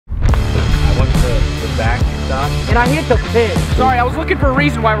back stop. And I hit the pin. Sorry, I was looking for a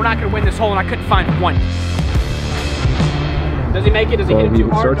reason why we're not gonna win this hole and I couldn't find one. Does he make it? Does he hit it too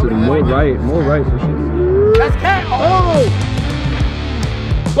hard? Starts it more right for sure. That's cat. Oh!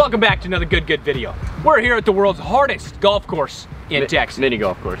 Welcome back to another good video. We're here at the world's hardest golf course in Texas. Mini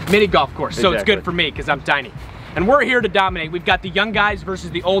golf course. Mini golf course, so it's Exactly. good for me because I'm tiny. And we're here to dominate. We've got the young guys versus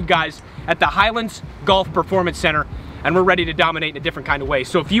the old guys at the Highlands Golf Performance Center, and we're ready to dominate in a different kind of way.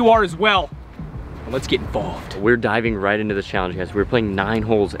 So if you are as well, let's get involved. We're diving right into this challenge, guys. We're playing 9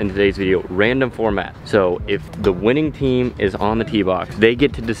 holes in today's video, random format. So if the winning team is on the tee box, they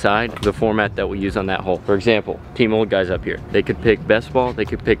get to decide the format that we use on that hole. For example, team old guys up here, they could pick best ball, they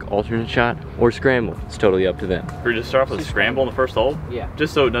could pick alternate shot, or scramble. It's totally up to them. We're just start off with scramble on the first hole? Yeah.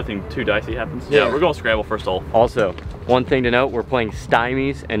 Just so nothing too dicey happens? Yeah, we're going scramble first hole. Also, one thing to note, we're playing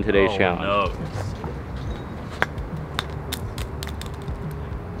stymies in today's challenge. No.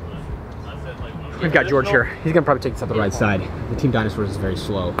 We've got George here. He's gonna probably take this up the right side. The Team Dinosaurs is very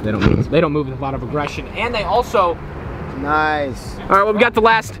slow. They don't move with a lot of aggression, and they also. Nice. All right, well, we got the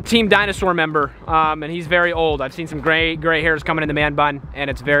last Team Dinosaur member, and he's very old. I've seen some gray hairs coming in the man bun, and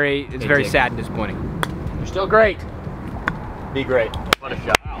it's very sad and disappointing. You're still great. Be great. What a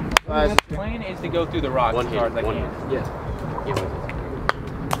shot. Nice. The plan is to go through the rocks as hard as I can. Yes.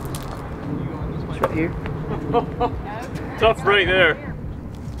 Right here. Tough right there.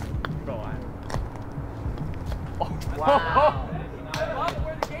 Wow.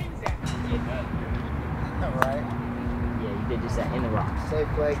 Yeah, you did just that in the rocks. Safe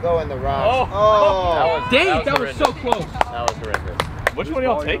play. Go in the rocks. Oh. Dang, that was so close. That was horrendous. Which one are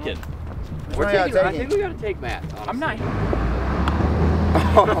y'all taking? We're taking. I think we gotta take Matt. Honestly. I'm not.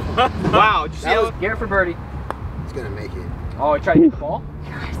 Wow, did you see That that? was- Get it for birdie. He's gonna make it. Oh, he tried to hit the ball?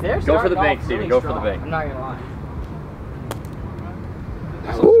 Go for the bank, Steven. Go for the bank. I'm not gonna lie.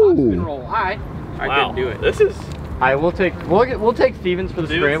 Spin roll. All right. I couldn't do it. This is Alright, we'll take Stevens for the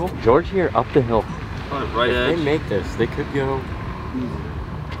Stevens? scramble. George here up the hill. right If edge. they make this, they could go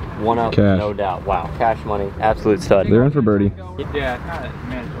one up, Cash. no doubt. Wow, cash money, absolute stud. They're in for birdie. Yeah, kind of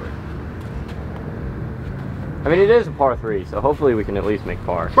mandatory. I mean, it is a par 3, so hopefully we can at least make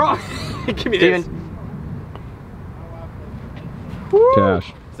par. Bro, give me this. Steven,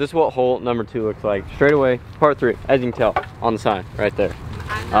 Cash. this is what hole number 2 looks like. Straight away, par 3, as you can tell on the sign right there.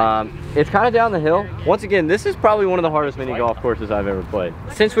 It's kind of down the hill. Once again, this is probably one of the hardest mini golf courses I've ever played.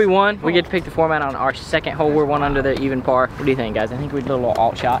 Since we won, we get to pick the format on our second hole. We're one under the even par. What do you think, guys? I think we did a little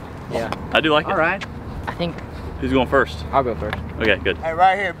alt shot. Yeah. I do like it. All right. I think Who's going first? I'll go first. Okay, good. Hey,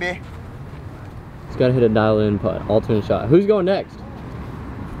 right here, B. He's got to hit a dial-in putt, alternate shot. Who's going next?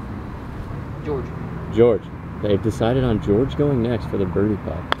 George. George. They've decided on George going next for the birdie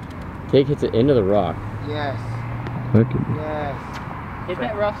putt. Take hits it into the rock. Yes. Okay. Yes. Hit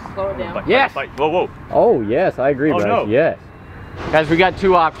that rough, slow it down. Fight, Yes. fight, fight. Whoa, whoa. Oh, yes, I agree, Oh, Bryce. no. Yes. Guys, we got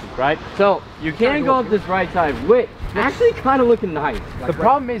 2 options, right? So, you can go up this right side, which actually kind of looking nice. The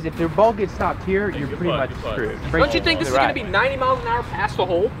problem is, if their ball gets stopped here, you're good pretty putt, much good putt. screwed. Don't you think this is going to be 90 miles an hour past the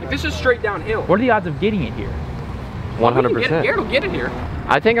hole? Like, this is straight downhill. What are the odds of getting it here? 100%. Garrett will get it here.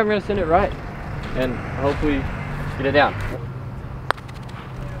 I think I'm going to send it right and hopefully get it down.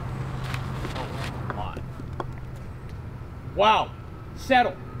 Wow.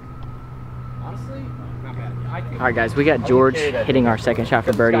 Settle. Honestly, not bad. All right, guys, we got George hitting our second shot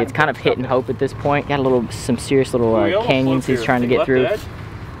for birdie. It's kind of hit and hope at this point. Got some serious little We almost canyons flipped he's here. trying to Think get through. left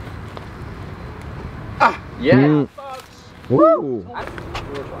edge. Yeah. Mm. Woo!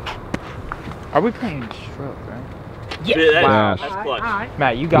 Are we playing stroke, right? Yeah, that- Wow. That's clutch.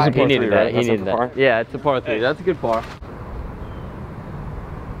 Matt, you This got is a He par needed three, that. right? He That's needed not the par? that. Yeah, it's a par 3. That's a good par.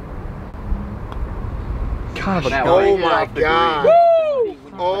 kind of a Oh my God.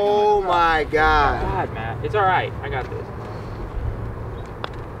 Oh my God. God, Matt. It's all right. I got this.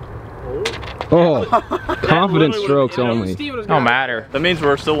 Oh, confident strokes only. Don't matter. That means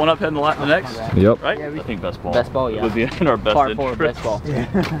we're still one up heading the next, Yep. right? I think best ball. Best ball, yeah. Would be in our best Par 4, interest. best ball.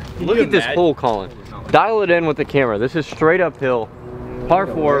 Look at this hole, Colin. Dial it in with the camera. This is straight uphill. Par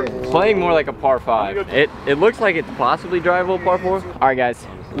 4, playing more like a par 5. It looks like it's possibly drivable par 4. All right, guys.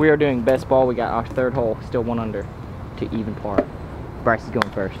 We are doing best ball. We got our third hole, still 1 under to even par. Bryce is going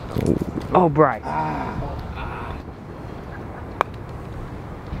first. Oh, Bryce.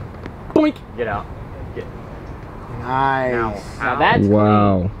 Boink. Get out. Nice. Now that's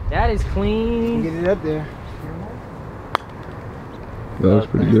Wow. clean. That is clean. Get it up there. That was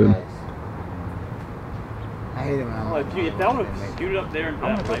pretty good. I hate it, man. Oh, if that would have scooted up there and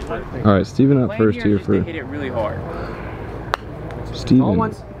that way. All right, Steven up Plan first here here is to for hit it really hard. Steven. All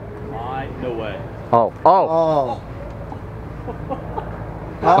once. No way. Oh. Oh.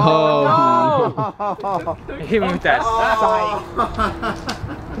 Oh. Hit me with that.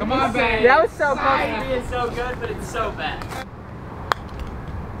 Come on, baby. That was so close to being so good, but it's so bad.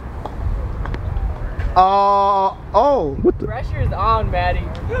 Oh. What the? Pressure's on, Maddie.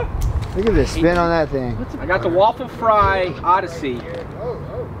 Look at this spin on that thing. I got the waffle fry Odyssey.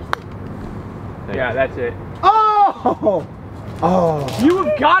 Yeah, that's it. Oh. Oh. You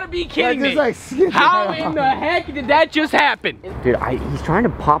have got to be kidding That me. just, like, skipped How right in off. the heck did that just happen? Dude, he's trying to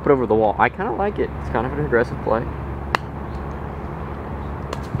pop it over the wall. I kind of like it. It's kind of an aggressive play.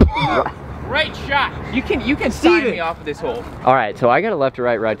 Great shot. You can sign me off of this hole. All right, so I got a left to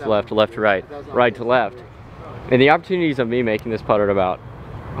right, right to left, left to right, right to left. And the opportunities of me making this putt are about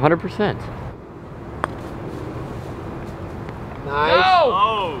 100%. Nice.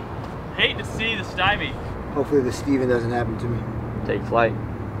 Oh, hate to see the stymie. Hopefully the Steven doesn't happen to me. Take flight.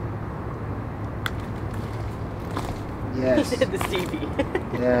 Yes. The Stevie.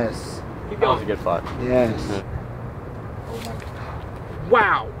 Yes. That was a good putt. Yes.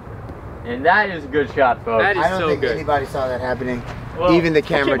 Wow. And that is a good shot, folks. That is I don't so think good. anybody saw that happening. Well, Even the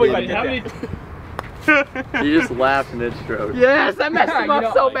camera believe I didn't. did that. You just laughed mid-stroke. Yes, that messed him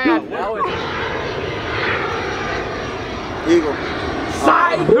up so bad. Eagle.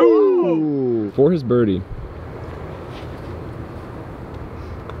 Side. Ooh, for his birdie.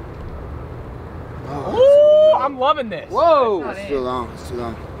 Ooh, I'm loving this. Whoa. It's too long. It's too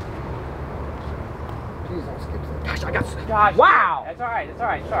long. Please don't skip that. Gosh, I got. Gosh. Wow. That's all right. That's all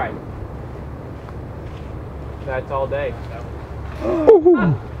right. It's all right. That's all day.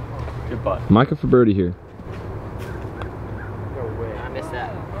 Ooh. Good putt. Micah for birdie here. I missed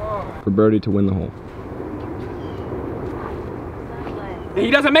that. For birdie to win the hole. He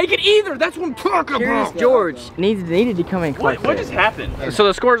doesn't make it either. That's what I'm talking Curious about. George needed to come in clutch. What just happened? So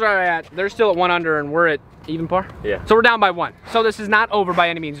the scores are at, they're still at 1 under and we're at even par? Yeah. So we're down by 1. So this is not over by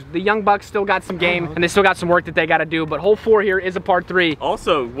any means. The Young Bucks still got some game and they still got some work that they got to do, but hole 4 here is a par 3.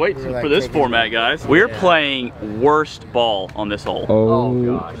 Also, wait We're like for this taking- format, guys. We're playing worst ball on this hole.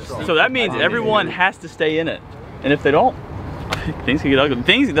 Oh, gosh. So that means everyone has to stay in it. And if they don't, things could get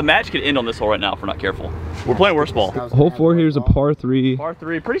ugly. The match could end on this hole right now if we're not careful. We're playing worst ball. Hole 4 here is a par 3. Par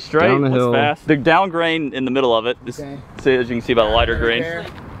 3, pretty straight. Down the looks hill. fast. The down grain in the middle of it. This, Okay. see, as you can see by the lighter grain.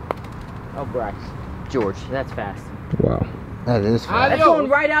 Oh, Bryce. George, that's fast. Wow. That is fast. That's going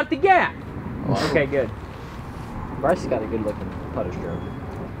right out the gap. Okay, good. Bryce has got a good looking putter stroke.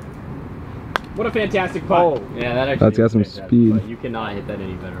 What a fantastic putt. Yeah, that actually That's got is some fantastic, speed. but you cannot hit that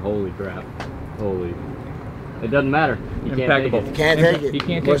any better. Holy crap. Holy. It doesn't matter. You can't take Impeccable. it. Can't take it. You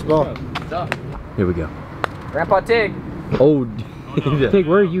can't Worst take ball. It's up. Here we go. Grandpa Tig. Oh, Tig,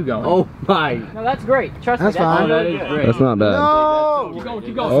 where are you going? oh my. No, that's great. Trust That's me. fine. Oh, that is great. That's not bad. No! Keep going,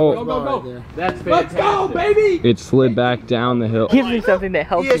 keep going. Oh. Go, go, go. That's Let's fantastic. go, baby! It slid back down the hill. Gives me something that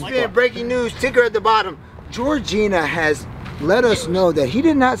helps me. ESPN breaking news, ticker at the bottom. Georgina has let us know that he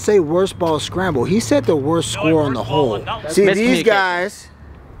did not say worst ball scramble. He said the worst score on the hole. See, these guys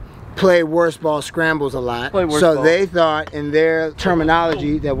play worst ball scrambles a lot. Play worst So ball. they thought in their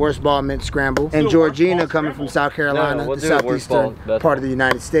terminology that worst ball meant scramble. And Georgina coming from South Carolina, we'll the do it worst ball, southeastern best part of the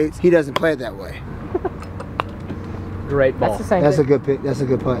United States, he doesn't play it that way. Great ball. That's the same That's a thing. good pick. That's a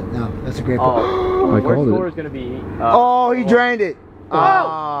good putt. No, that's a great putt. Oh, I worst called score it. is going to be. Oh, he drained it.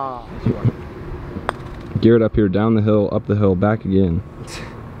 Oh. Garrett up here, down the hill, up the hill, back again.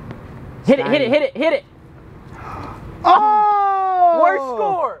 Hit it, hit it, hit it, hit it. Oh! Worst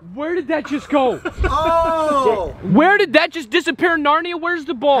score. Where did that just go? Oh! Where did that just disappear, Narnia? Where's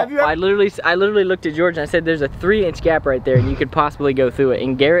the ball? Have you ever- I literally looked at George and I said, "There's a 3-inch gap right there, and you could possibly go through it."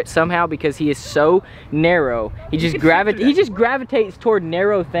 And Garrett somehow, because he is so narrow, he just gravitates toward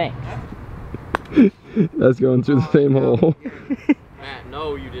narrow things. That's going through the same hole. Matt,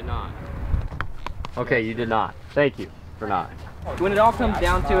 no, you did not. Okay, you did not. Thank you for not. When it all comes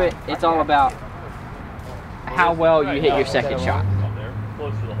down to it, it's all about how well you hit your second shot. Up there,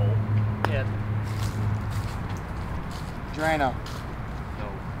 close to the hole. Drano.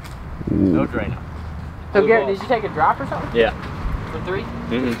 No drain. So Garrett, did you take a drop or something Yeah. for 3?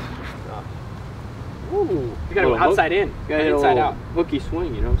 Mm-hmm. Ooh, you gotta go outside in. Got to hit Inside a out. hooky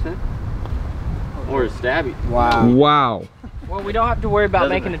swing, you know what I'm saying? Or a stabby. Wow. Wow. Well, we don't have to worry about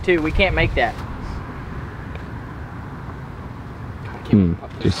Doesn't making a 2. We can't make that.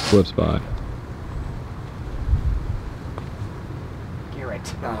 Just slips by. Garrett.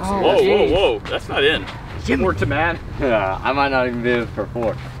 Whoa, whoa, whoa. That's not in. Forward to man. Yeah, I might not even be able for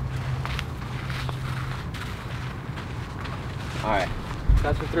 4. Alright.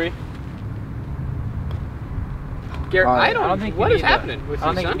 That's for 3. Garrett, All right. I don't think what is happening with I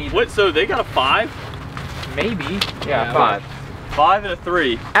don't you, think son? you need What, so they got a 5? maybe. Yeah, 5. 5 and a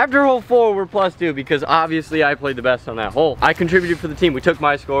 3. After hole 4, we're +2 because obviously I played the best on that hole. I contributed for the team. We took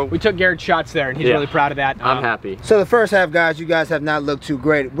my score. We took Garrett's shots there, and he's really proud of that. I'm happy. So the first half, guys, you guys have not looked too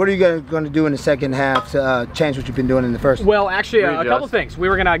great. What are you guys going to do in the second half to change what you've been doing in the first? Well, actually, a Readjust. couple things. We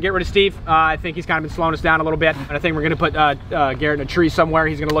were going to get rid of Steve. I think he's kind of been slowing us down a little bit. And I think we're going to put Garrett in a tree somewhere.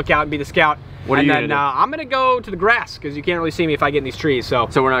 He's going to look out and be the scout. What are you And then gonna do? I'm going to go to the grass because you can't really see me if I get in these trees. So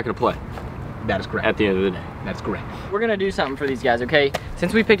So we're not going to play that is correct. at the end of the day. That's correct. We're gonna do something for these guys, okay?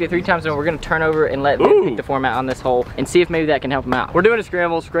 Since we picked it 3 times in a row, we're gonna turn over and let them pick the format on this hole and see if maybe that can help them out. We're doing a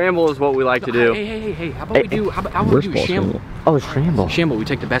scramble. Scramble is what we like to do. Hey, how about we do, how about we Worst do a ball shamble? scramble. Oh, shamble. Shamble, we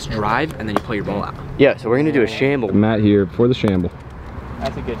take the best drive and then you play your ball out. Yeah, so we're going to do a shamble. Matt here for the shamble.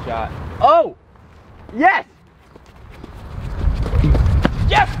 That's a good shot. Oh! Yes!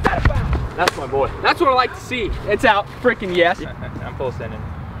 Yes, that's a foul. That's my boy. That's what I like to see. It's out, freaking yes. I'm full sending.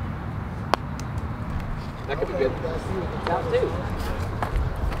 That could be good.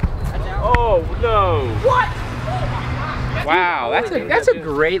 Oh, no. Wow, that's a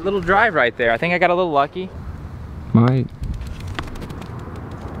great little drive right there. I think I got a little lucky. My,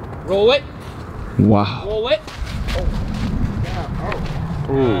 Roll it, wow. roll it.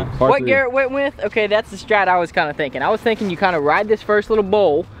 Ooh, par What 3. Garrett went with, okay, that's the strat I was kind of thinking. I was thinking you kind of ride this first little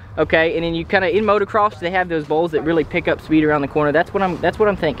bowl, okay, and then you kind of in motocross they have those bowls that really pick up speed around the corner. That's what I'm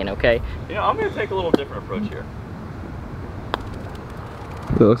thinking, okay. You know, I'm going to take a little different approach here.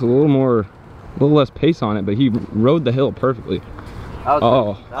 It looks a little less pace on it, but he rode the hill perfectly.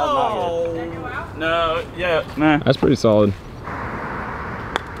 Oh, No, yeah, nah. that's pretty solid.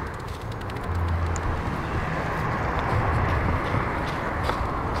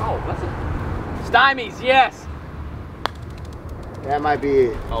 Stymies, yes. That might be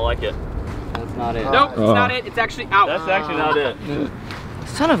it. I like it. That's not it. Nope, it's Oh. not it. It's actually out. That's actually not it.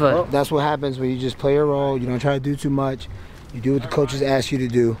 Son of a. Well, that's what happens when you just play a role. You don't try to do too much. You do what the coaches ask you to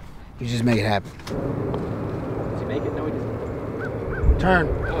do. You just make it happen. Did you make it? No, he didn't. Turn.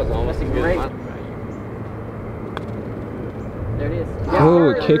 That was almost a good Great. one. There it is. Oh,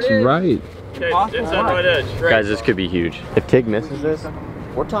 it kicks right. Okay, it's that right edge. Guys, this could be huge. If Tig misses this,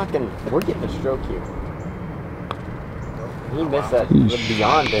 we're getting a stroke here. He missed that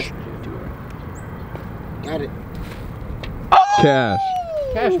beyond this. Got it. Cash.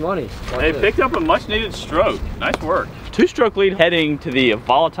 Cash money. They picked up a much needed stroke. Nice work. 2-stroke lead heading to the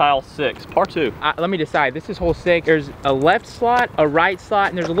volatile 6, par 2. Let me decide. This is hole 6. There's a left slot, a right slot,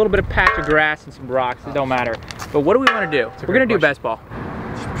 and there's a little bit of patch of grass and some rocks. It don't matter. But what do we want to do? We're going to do best ball.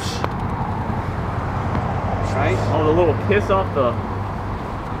 Right? Oh, the little kiss off the...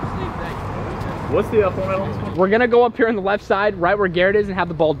 What's the format on this one? We're gonna go up here on the left side, right where Garrett is, and have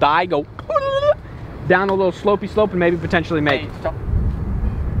the ball die, go down a little slopey slope, and maybe potentially make it. That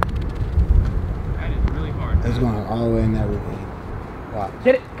is really hard. It's going all the way in that room. Wow.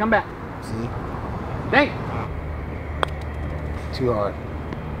 Hit it, come back. See? Dang it. Too hard.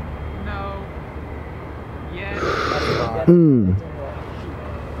 No. Yes. Hmm.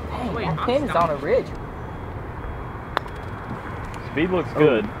 Wait, the pin is on a ridge. Speed looks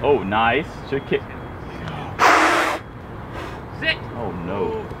good. Oh, nice. Should kick. Sit. Oh,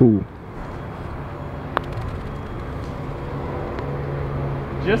 no. Ooh.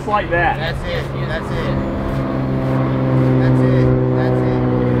 Just like that. That's it. That's it. That's it. That's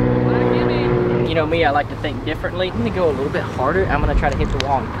it. You know me, I like to think differently. I'm gonna go a little bit harder. I'm gonna try to hit the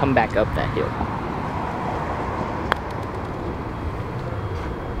wall and come back up that hill.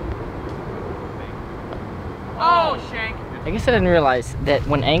 Oh, shank. I guess I didn't realize that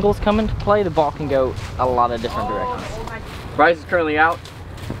when angles come into play, the ball can go a lot of different directions. Bryce is currently out.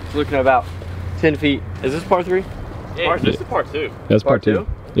 He's looking at about 10 feet. Is this par 3? Yeah, this is par 2. That's Par par 2. two?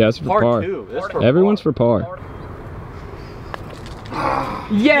 Yeah, that's for par. 2. This is for Everyone's for par.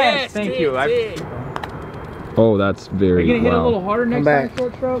 Yes, thank you. Oh, that's very You're gonna hit a little wow. harder next back. time,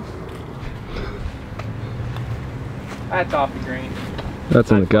 short stroke. That's off the green.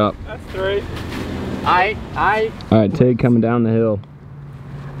 That's in the cup. That's 3. I. All right, Tig coming down the hill.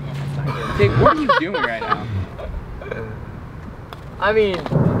 Dick, what are you doing right now? I mean,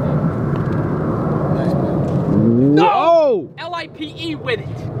 Whoa! L-I-P-E with it.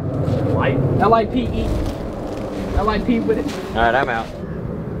 Light. L-I-P-E. L-I-P with it. All right, I'm out.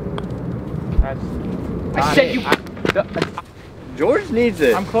 I said you. George needs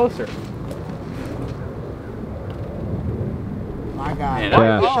it. I'm closer. My God. Man,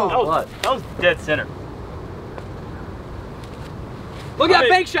 Yeah. that was dead center. Look at that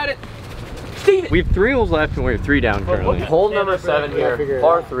bank shot it. Steven. We have 3 holes left and we're 3 down currently. Hole number 7 figure here, it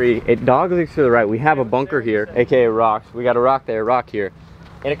par out. 3. It dog legs to the right. We have a bunker here, aka rocks. We got a rock there, rock here.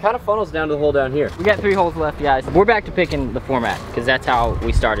 And it kind of funnels down to the hole down here. We got 3 holes left, guys. We're back to picking the format because that's how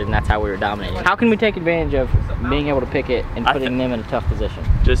we started and that's how we were dominating. How can we take advantage of being able to pick it and putting them in a tough position?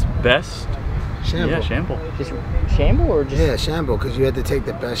 Just best. Shamble. Yeah, shamble. Just shamble or just? Yeah, shamble, because you had to take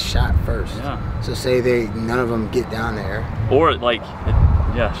the best shot first. Yeah. So say none of them get down there. Or like,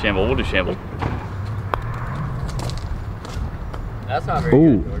 yeah, shamble. We'll do shamble. That's not very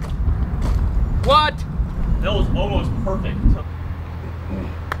Ooh. good, George. What? That was almost perfect.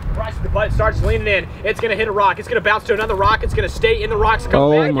 Bryce, the butt starts leaning in. It's gonna hit a rock. It's gonna bounce to another rock. It's gonna stay in the rocks,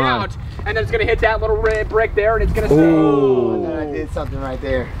 go back out, and then it's gonna hit that little red brick there, and it's gonna stay. And then I did something right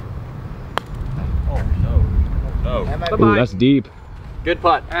there. Oh no. No. That might Ooh, that's deep. Good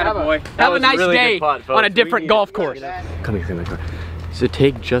putt. Attaboy. That Have a was nice really day good putt, folks. on a different golf course. Come here, come here, come here. So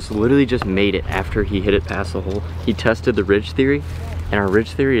Tig literally just made it after he hit it past the hole. He tested the ridge theory, and our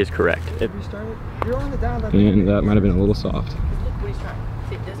ridge theory is correct. You're on the down left. And that might have been a little soft. Look what he's trying.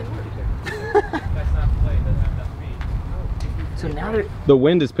 See, it doesn't work. So now they're. The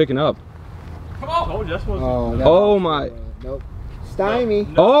wind is picking up. Come on. Oh, just was. Oh, no. Oh my. Nope. Stymie.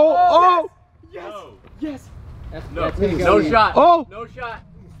 Oh, oh, Yes. No. Yes. That's No shot. oh. No shot.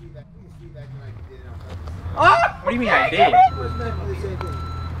 What do you mean I did? Yeah,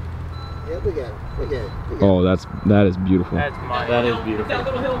 look at it. Look at it. Look at Oh, that is beautiful. That's mine. That is beautiful. That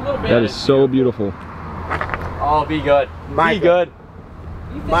little hill a little bit. That is so beautiful. Oh, be good. Micah. Be good. it.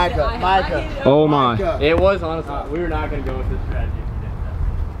 Micah. Oh my. Micah. It was honestly. We were not going to go with this strategy if you did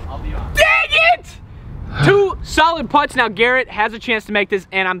that. I'll be honest. Dang it! 2 solid putts. Now Garrett has a chance to make this,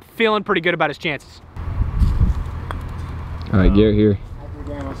 and I'm feeling pretty good about his chances. All right, Garrett here. Happy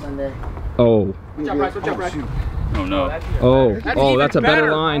game on Sunday. Oh. Watch out, Bryce. Watch out, Bryce. Oh no. Oh. Oh, even that's a better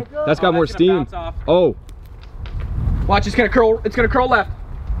better. line. That's got more That's gonna steam. bounce off. Oh. Watch, it's gonna curl. It's gonna curl left.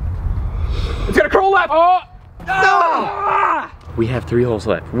 It's gonna curl left. Oh! No! We have 3 holes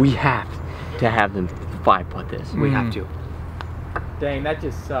left. We have to have them 5-putt this. We have to. Dang, that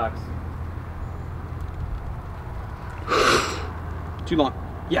just sucks. Too long.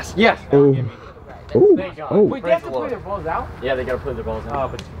 Yes. Yes. Oh. Oh. Oh. Wait, they have to play their balls out? Yeah, they got to play their balls Oh,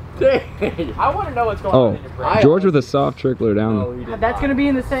 out. but Dang. I want to know what's going on in your brain. Oh. George with a soft trickler Oh, down. he did That's not. gonna be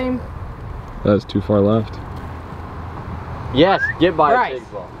in the same. That's too far left. Yes, get by Bryce. Tig's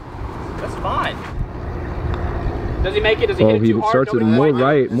ball. That's fine. Does he make it? Does he Oh, hit it he too hard? starts it Nobody more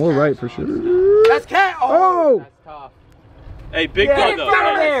likes it? right for sure. That's cat. Oh. That's tough. Hey, big Get putt it though.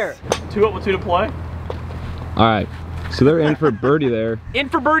 from there. 2 up with 2 to play. All right. So they're in for birdie there. In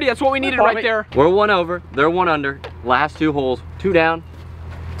for birdie. That's what we needed right there. We're 1 over. They're 1 under. Last 2 holes. 2 down.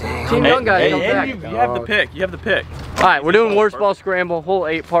 Team Young Guys comes back. You have the pick. You have the pick. All right, we're doing worst ball scramble. Hole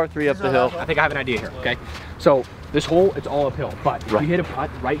 8, par 3 up the hill. I think I have an idea here, okay? So this hole, it's all uphill, but if Right. you hit a putt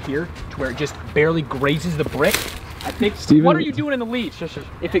right here to where it just barely grazes the brick, I think, Steven- what are you doing in the lead?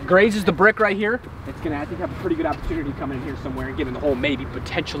 If it grazes the brick right here, it's gonna, I think, have a pretty good opportunity coming in here somewhere and getting the hole, maybe,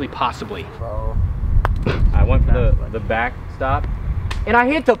 potentially, possibly. Bro. I went for the back stop, and I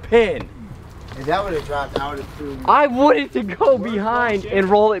hit the pin. If that would have dropped, I would have threw. I wanted to go behind and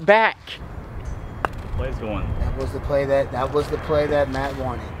roll it back. Play's going. That was the play that Matt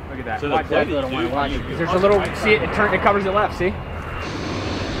wanted. Look at that. So the Watch play that that little you- one. Watch it. There's a little, see it, it covers it left, see?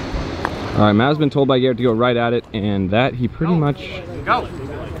 All right, Matt's been told by Garrett to go right at it, and that he pretty much, Go.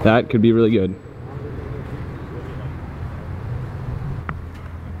 that could be really good.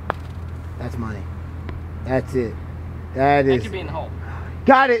 That's money. That's it. That That is. could be in the hole.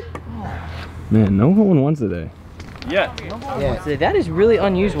 Got it. Man, no hole in ones today. Yeah. Yeah. So that is really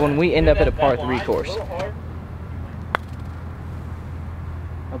unusual when we end up at a par 3 course.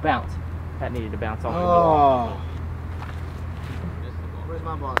 Oh, bounce. That needed to bounce off. Oh. Where's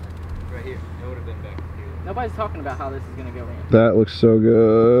my ball? Right here. It would have been back here. Nobody's talking about how this is gonna go in. That looks so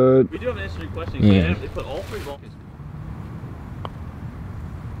good. We do have an interesting question. Yeah. They put all 3 balls.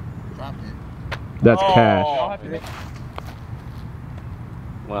 Dropped it. That's Oh. cash.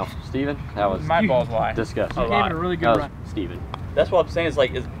 Well, Steven, that was My balls lie. disgusting. You gave it a really good That was run. Steven. That's what I'm saying. Is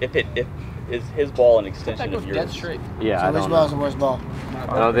like, if is his ball an extension of yours? Dead straight. Yeah, So I which don't ball's know. the worst ball?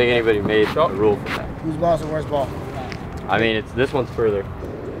 I don't think anybody made a rule for that. Whose ball's the worst ball? I mean, it's this one's further.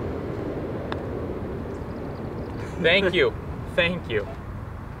 Thank you. Thank you.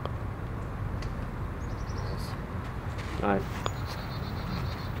 All right.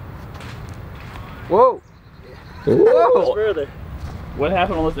 Whoa. Whoa. Further. What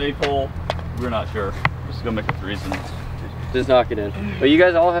happened on this 8th hole? We're not sure. Just gonna make a 3 and Just knock it in. But you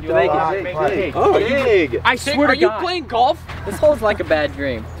guys all have to make it. Oh, big. I swear are you playing golf? This hole's like a bad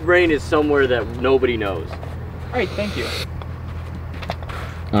dream. Rain is somewhere that nobody knows. All right, thank you.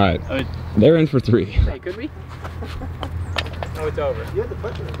 All right, I mean, they're in for 3. Hey, could we? Oh, it's over.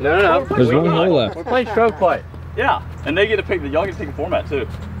 No. There's one hole left. We're playing stroke play. Yeah, and they get to pick, y'all get to pick a format too.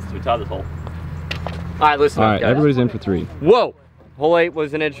 So we tie this hole. All right, listen. All up, right, guys. everybody's in for 3. Whoa. Hole 8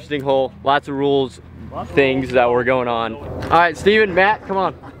 was an interesting hole. Lots of rules, things that were going on. All right, Steven, Matt, come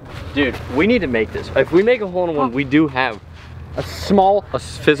on. Dude, we need to make this. If we make a hole-in-one, we do have a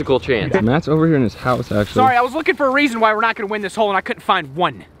physical chance. Matt's over here in his house, actually. Sorry, I was looking for a reason why we're not going to win this hole, and I couldn't find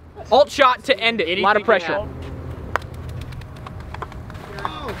one. Alt shot to end it. A lot of pressure.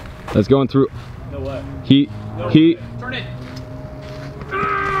 That's going through. No way. He. Turn it.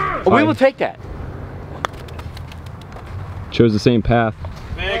 We will take that. Chose the same path.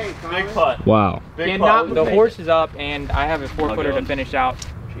 Big putt. Wow. Big Cannot, putt. the horse is up, and I have a 4-footer to God. finish out.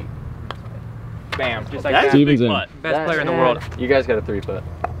 Bam, just like That's that. a big Steven's in. putt. Best player in the world. You guys got a 3-putt.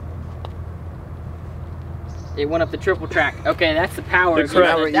 It went up the triple track. Okay, that's the power The of using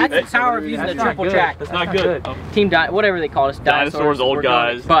crap. the, that's the power of using the triple track. That's not good. Team whatever they call us, Dinosaurs, old we're doing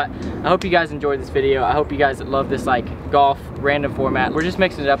guys. it. But I hope you guys enjoyed this video. I hope you guys love this like golf random format. We're just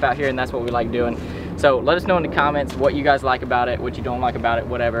mixing it up out here, and that's what we like doing. So let us know in the comments what you guys like about it, what you don't like about it,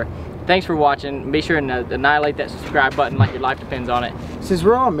 whatever. Thanks for watching. Be sure and annihilate that subscribe button like your life depends on it. Since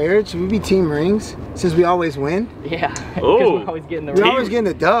we're all married, should we be team rings? Since we always win? Yeah, because Ooh. we're always getting the We're ring. always getting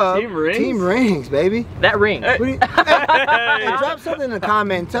the dub. Team rings? Team rings, baby. That ring. What do you- hey, drop something in the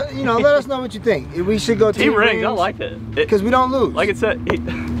comments. You know, let us know what you think. If we should go Team rings, I like it. Because we don't lose. Like it said,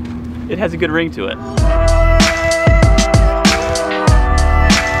 it has a good ring to it.